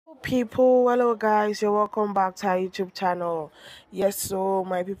People, hello guys, you're welcome back to our YouTube channel. Yes, so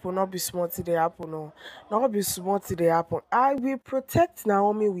my people, not be smart today happen, no, not be smart today happen. I will protect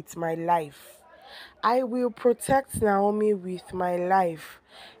Naomi with my life. I will protect Naomi with my life.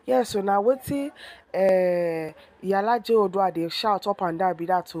 Yeah, so now what see Iyalaje Odua they shout up and down be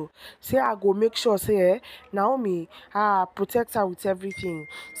that too. Say I go make sure say Naomi protect her with everything.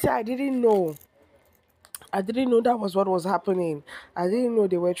 Say I didn't know that was what was happening. I didn't know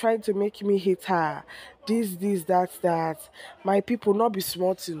they were trying to make me hate her. This, that. My people not be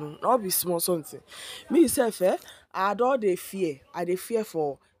smart, not be smart something. Me self, I don't they fear. I they fear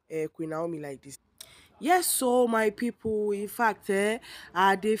for Queen Naomi like this. Yes, so my people, in fact, I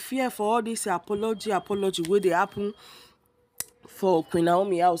they fear for all this apology where they happen for Queen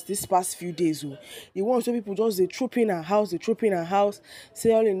Naomi house this past few days. Oh. The ones where people just they troop in her house,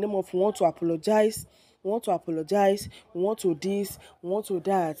 say all in the name of we want to apologize, we want to this, we want to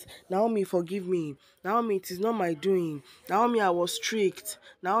that. Naomi, forgive me. Naomi, it is not my doing. Naomi, I was strict.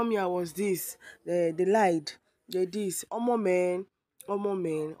 Naomi, I was this. They lied. They this. Omo man.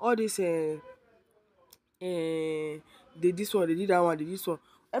 All this they this one, they did that one, they this one.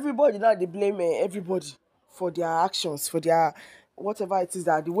 Everybody now they blame everybody for their actions, for their whatever it is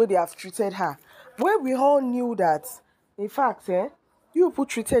that the way they have treated her. When we all knew that, in fact, you people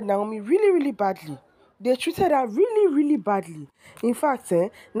treated Naomi really badly. They treated her really badly. In fact,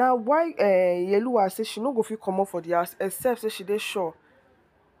 now why Yeluwa say she no go fit comot for the house except say she dey sure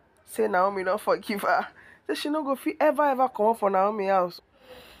say Naomi not forgive her. Say she no go fit ever comot for Naomi house.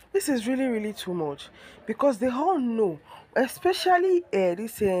 This is really too much because they all know, especially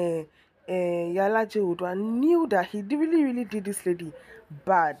this Iyalaje Odua knew that he really did this lady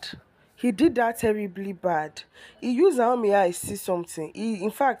bad. He did that terribly bad. He used Naomi I see something. In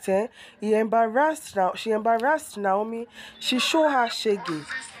fact, he embarrassed now. She embarrassed Naomi. She showed her shaggy.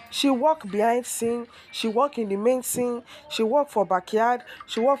 She walk behind scene. She walk in the main scene. She walk for backyard.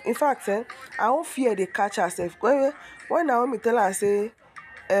 She walk. In fact, I don't fear they catch herself. When Naomi tell her say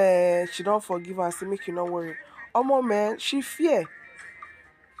she don't forgive her, say make you not worry. Omo man, she fear.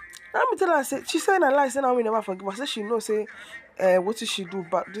 Let me tell her say she said her lie, say Naomi never forgive her. Say she know say what did she do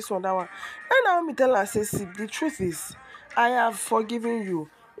but this one, that one. And Naomi tell her say see the truth is I have forgiven you.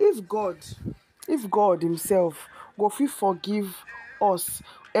 If God himself go fit forgive us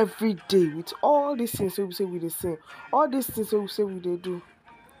every day with all these things wey we say we dey sin, all these things wey we say we dey do,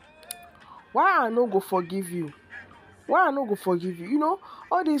 why I no go forgive you? Why I no go forgive you? You know,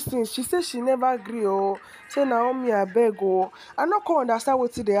 all these things. She say she never agree. Oh, say Naomi abeg. Oh, I no come understand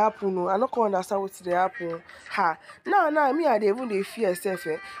wetin dey happen. Oh, I no come understand wetin dey happen. Ha! Now me I dey even dey fear sef.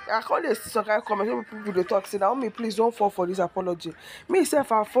 I come dey see some kind comment wey people dey talk say Naomi please don't fall for this apology. Me sef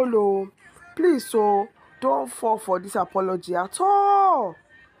I follow. Please so don't fall for this apology at all.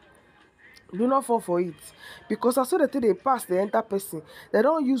 Do not fall for it because as soon as they pass the enter person, they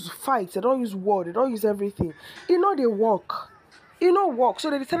don't use fight, they don't use word, they don't use everything. They work. So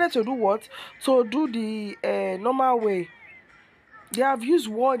they decided to do what? To do the normal way. They have used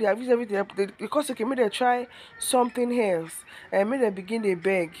word, they have used everything because okay, may they try something else and may they begin they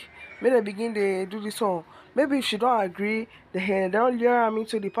beg, may they begin they do this one. Maybe if she don't agree, they don't lure her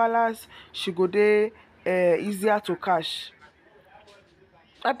into the palace, she go there easier to cash.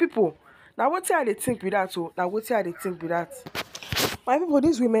 My people, now what I they think with that? So now what I they think with that? My people,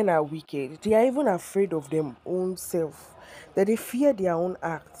 these women are wicked. They are even afraid of their own self. That they fear their own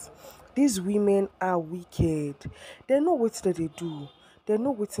acts. These women are wicked. They know what that they do. They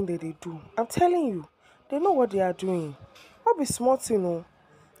know what that they do. I'm telling you, they know what they are doing. I'll be smart, you know.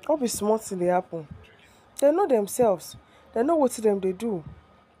 I'll be smart in the happen. They know themselves. They know what them they do.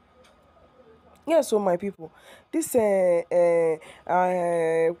 Yes, so my people, this queens,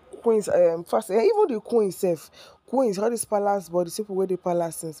 first, even the queen self, queens, all these palace, but the people where the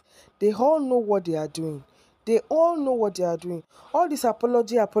palaces, they all know what they are doing. They all know what they are doing. All this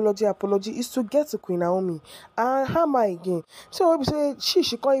apology is to get to Queen Naomi and hammer again. So we say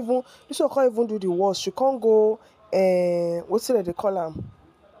she can't even, this one can't even do the worst. She can't go. What's it that they call her?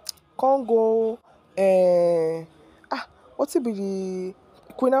 Can't go. What's it be the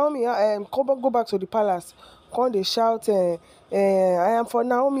Queen Naomi? Go back to the palace. Come they shout, I am for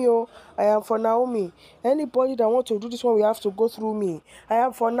Naomi, oh, I am for Naomi. Anybody that want to do this one, we have to go through me. I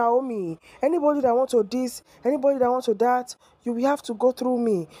am for Naomi. Anybody that want to this, anybody that want to that, you will have to go through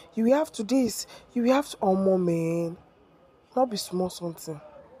me. You will have to this, you will have to. Oh, more man, not be small something.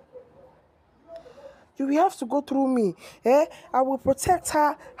 You will have to go through me. I will protect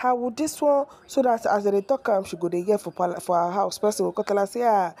her. I will this one, so that as they talk she go dey get for her house. Person will tell her say,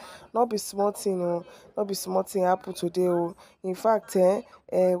 not be small thing, not be small thing happen today. In fact,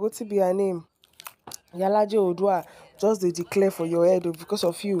 what be her name? Iyalaje Odua just they declare for your head because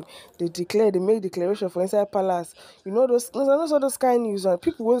of you. They make declaration for inside palace. You know those kind of news, and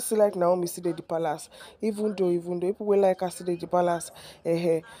people will see like Naomi still dey the palace, even though people will like her still dey the palace.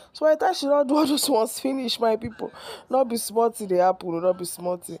 So I thought she not do all those ones finish, my people. Not be smart they happen, not be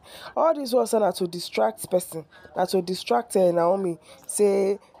smart. All these ones are to distract person, not to distract Naomi.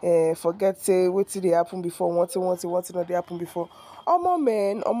 Say forget say what did they happen before, what not they happen before. Omo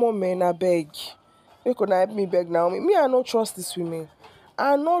men, I beg. Make una help me beg Naomi. Me, I no trust these women.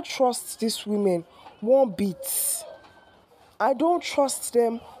 I no trust these women one bit. I don't trust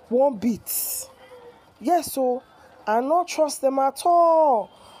them one bit. Yes, so I no trust them at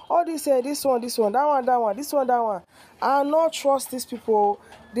all. All this one, that one, this one, that one. I no trust these people.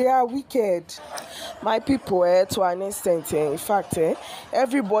 They are wicked. My people, to an extent, in fact,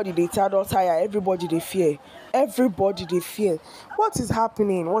 everybody they tire, everybody they fear. Everybody they fear. What is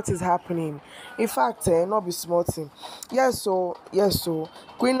happening? What is happening? In fact, not be small thing. Yes, so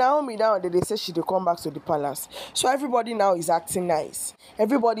Queen Naomi now they say she dey come back to the palace. So everybody now is acting nice.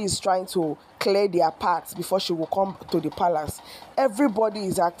 Everybody is trying to clear their paths before she will come to the palace. Everybody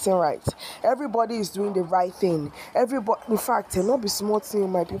is acting right. Everybody is doing the right thing. Everybody, in fact, not be small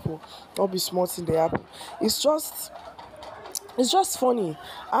thing, my people. Not be small thing they happen. It's just funny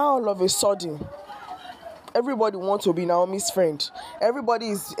how all of a sudden everybody wants to be Naomi's friend.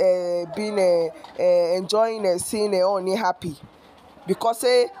 Everybody is being enjoying seeing Ooni happy because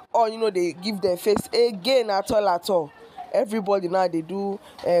they give their face again at all. Everybody now they do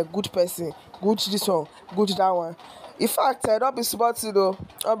good person, good this one, good that one. In fact, don't be smart though.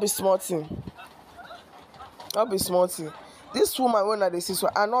 Don't be smart. Don't be smart. This woman when they see, so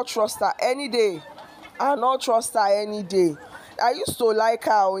I not trust her any day. I not trust her any day. I used to like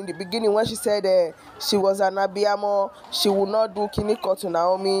her in the beginning when she said she was an Abiyamo, she would not do kiniko to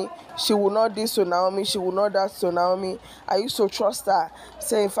Naomi, she would not this to Naomi, she would not that to Naomi. I used to trust her.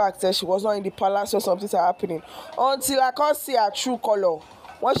 Say in fact she was not in the palace or something happening. Until I can't see her true color.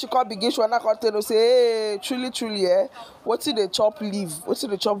 When she can't begin, she will not tell say, hey, truly, what did they chop leaf? What did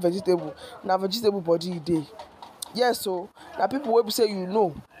they chop vegetable? Now vegetable body day. Yes, so now people will say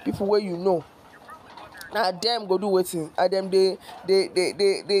people where you know. Now them go do wetin, and them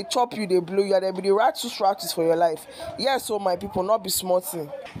they chop you, they blow you, and them be the righteous for your life. Yes, so my people, not be smart thing.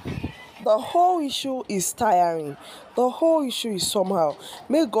 The whole issue is tiring. The whole issue is somehow.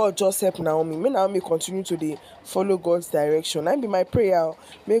 May God just help Naomi. May Naomi continue to follow God's direction. That be my prayer.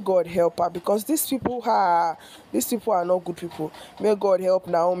 May God help her, because these people are not good people. May God help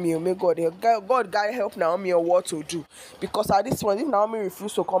Naomi. May God help Naomi on what to do. Because at this point, if Naomi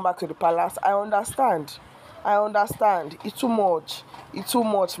refuses to come back to the palace, I understand. It's too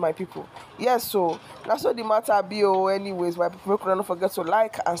much, my people. Yes, so that's what the matter be. Anyways, my people, don't forget to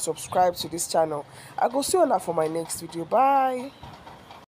like and subscribe to this channel. I go see you now for my next video. Bye.